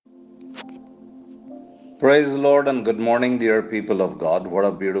Praise the Lord and good morning, dear people of God. What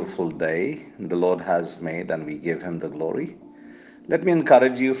a beautiful day the Lord has made, and we give Him the glory. Let me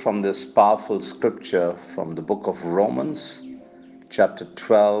encourage you from this powerful scripture from the book of Romans, chapter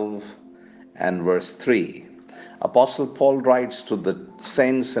 12 and verse 3. Apostle Paul writes to the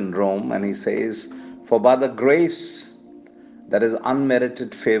saints in Rome, and he says, "For by the grace that is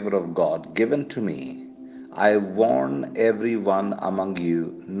unmerited favor of God given to me, I warn everyone among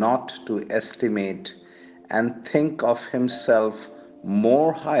you not to estimate and think of himself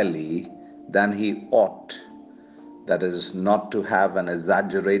more highly than he ought, that is, not to have an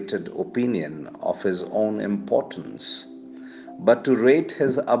exaggerated opinion of his own importance, but to rate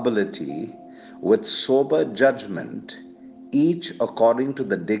his ability with sober judgment, each according to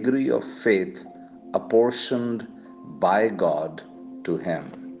the degree of faith apportioned by God to him."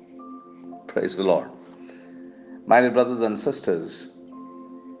 Praise the Lord. My dear brothers and sisters,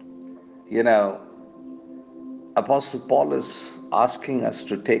 you know, Apostle Paul is asking us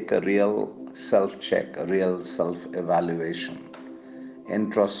to take a real self check, a real self evaluation,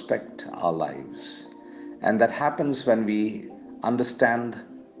 introspect our lives. And that happens when we understand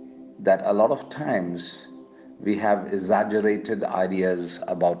that a lot of times we have exaggerated ideas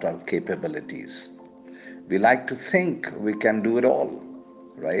about our capabilities. We like to think we can do it all,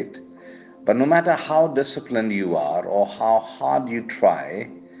 right? But no matter how disciplined you are or how hard you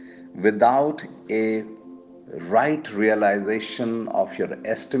try, without a right realization of your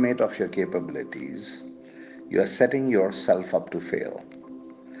estimate of your capabilities, you are setting yourself up to fail.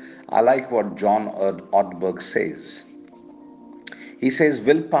 I like what John Ortberg says. He says,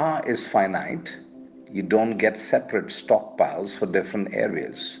 willpower is finite. You don't get separate stockpiles for different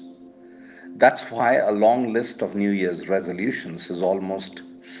areas. That's why a long list of New Year's resolutions is almost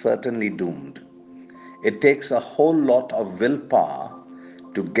certainly doomed. It takes a whole lot of willpower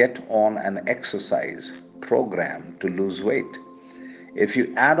to get on an exercise program to lose weight. If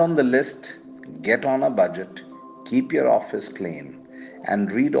you add on the list, get on a budget, keep your office clean,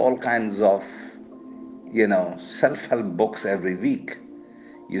 and read all kinds of, self help books every week,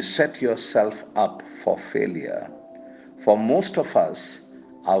 you set yourself up for failure. For most of us,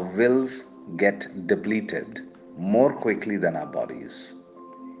 our wills get depleted more quickly than our bodies.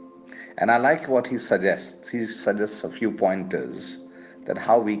 And I like what he suggests. He suggests a few pointers that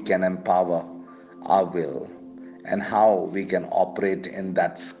how we can empower our will and how we can operate in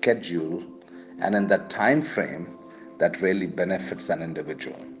that schedule and in that time frame that really benefits an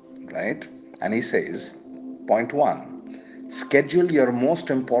individual, right? And he says, point one, schedule your most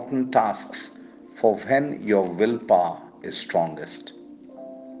important tasks for when your willpower is strongest.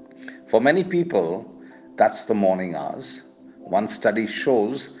 For many people, that's the morning hours. One study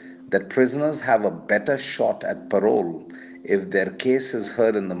shows that prisoners have a better shot at parole if their case is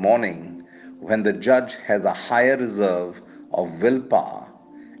heard in the morning, when the judge has a higher reserve of willpower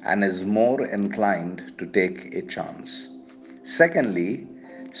and is more inclined to take a chance. Secondly,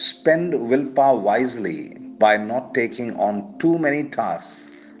 spend willpower wisely by not taking on too many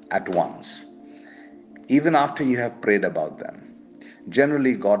tasks at once, even after you have prayed about them.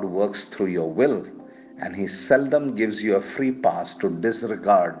 Generally, God works through your will, and He seldom gives you a free pass to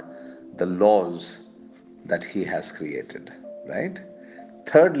disregard the laws that He has created, right?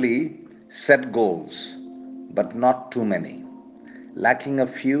 Thirdly, set goals, but not too many. Lacking a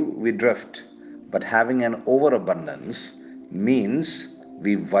few, we drift, but having an overabundance means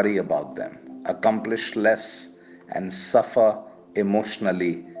we worry about them, accomplish less, and suffer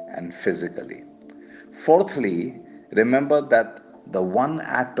emotionally and physically. Fourthly, remember that the one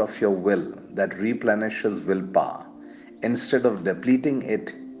act of your will that replenishes willpower instead of depleting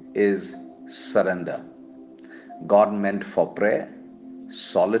it is surrender. God meant for prayer,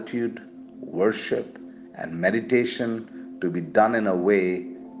 solitude, worship, and meditation to be done in a way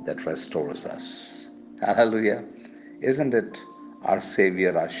that restores us. Hallelujah. Isn't it our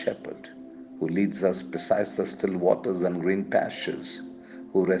Savior, our Shepherd, who leads us beside the still waters and green pastures,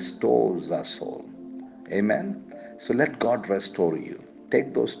 who restores our soul? Amen. So let God restore you.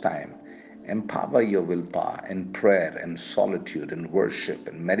 Take those time. Empower your willpower in prayer and solitude and worship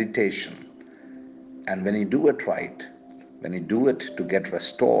and meditation. And when you do it right, when you do it to get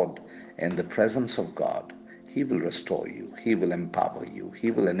restored in the presence of God, He will restore you. He will empower you.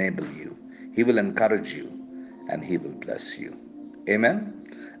 He will enable you. He will encourage you. And He will bless you.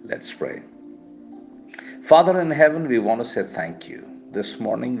 Amen. Let's pray. Father in heaven, we want to say thank you. This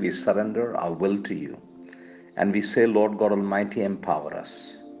morning we surrender our will to you. And we say, Lord God Almighty, empower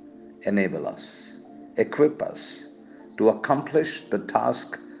us, enable us, equip us to accomplish the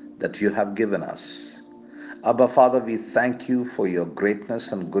task that you have given us. Abba, Father, we thank you for your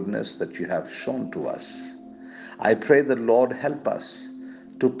greatness and goodness that you have shown to us. I pray that, Lord, help us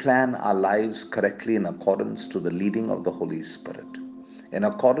to plan our lives correctly in accordance to the leading of the Holy Spirit, in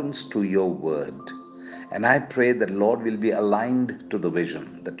accordance to your word. And I pray that, Lord, will be aligned to the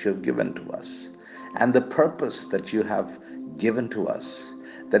vision that you have given to us and the purpose that you have given to us,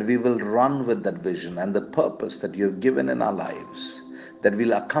 that we will run with that vision and the purpose that you have given in our lives, that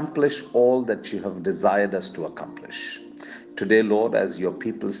we'll accomplish all that you have desired us to accomplish. Today, Lord, as your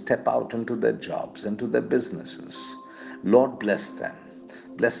people step out into their jobs, into their businesses, Lord, bless them.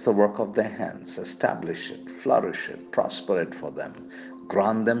 Bless the work of their hands, establish it, flourish it, prosper it for them,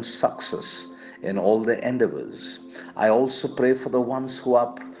 grant them success in all their endeavors. I also pray for the ones who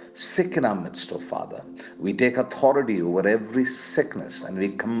are sick in our midst, O Father. We take authority over every sickness and we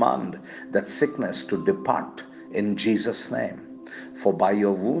command that sickness to depart in Jesus' name. For by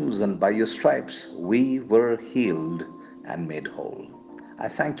your wounds and by your stripes we were healed and made whole. I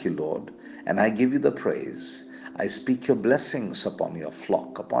thank you, Lord, and I give you the praise. I speak your blessings upon your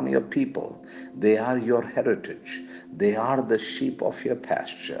flock, upon your people. They are your heritage. They are the sheep of your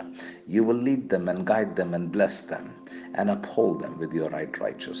pasture. You will lead them and guide them and bless them and uphold them with your right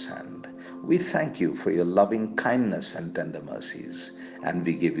righteous hand. We thank you for your loving kindness and tender mercies, and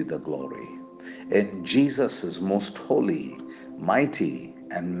we give you the glory. In Jesus' most holy, mighty,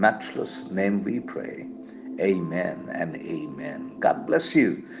 and matchless name we pray. Amen and amen. God bless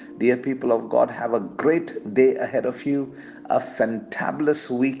you, dear people of God. Have a great day ahead of you, a fantabulous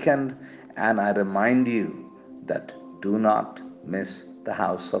weekend, and I remind you that do not miss the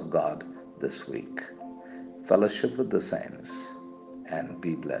house of God this week. Fellowship with the saints and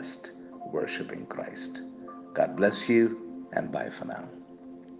be blessed worshiping Christ. God bless you and bye for now.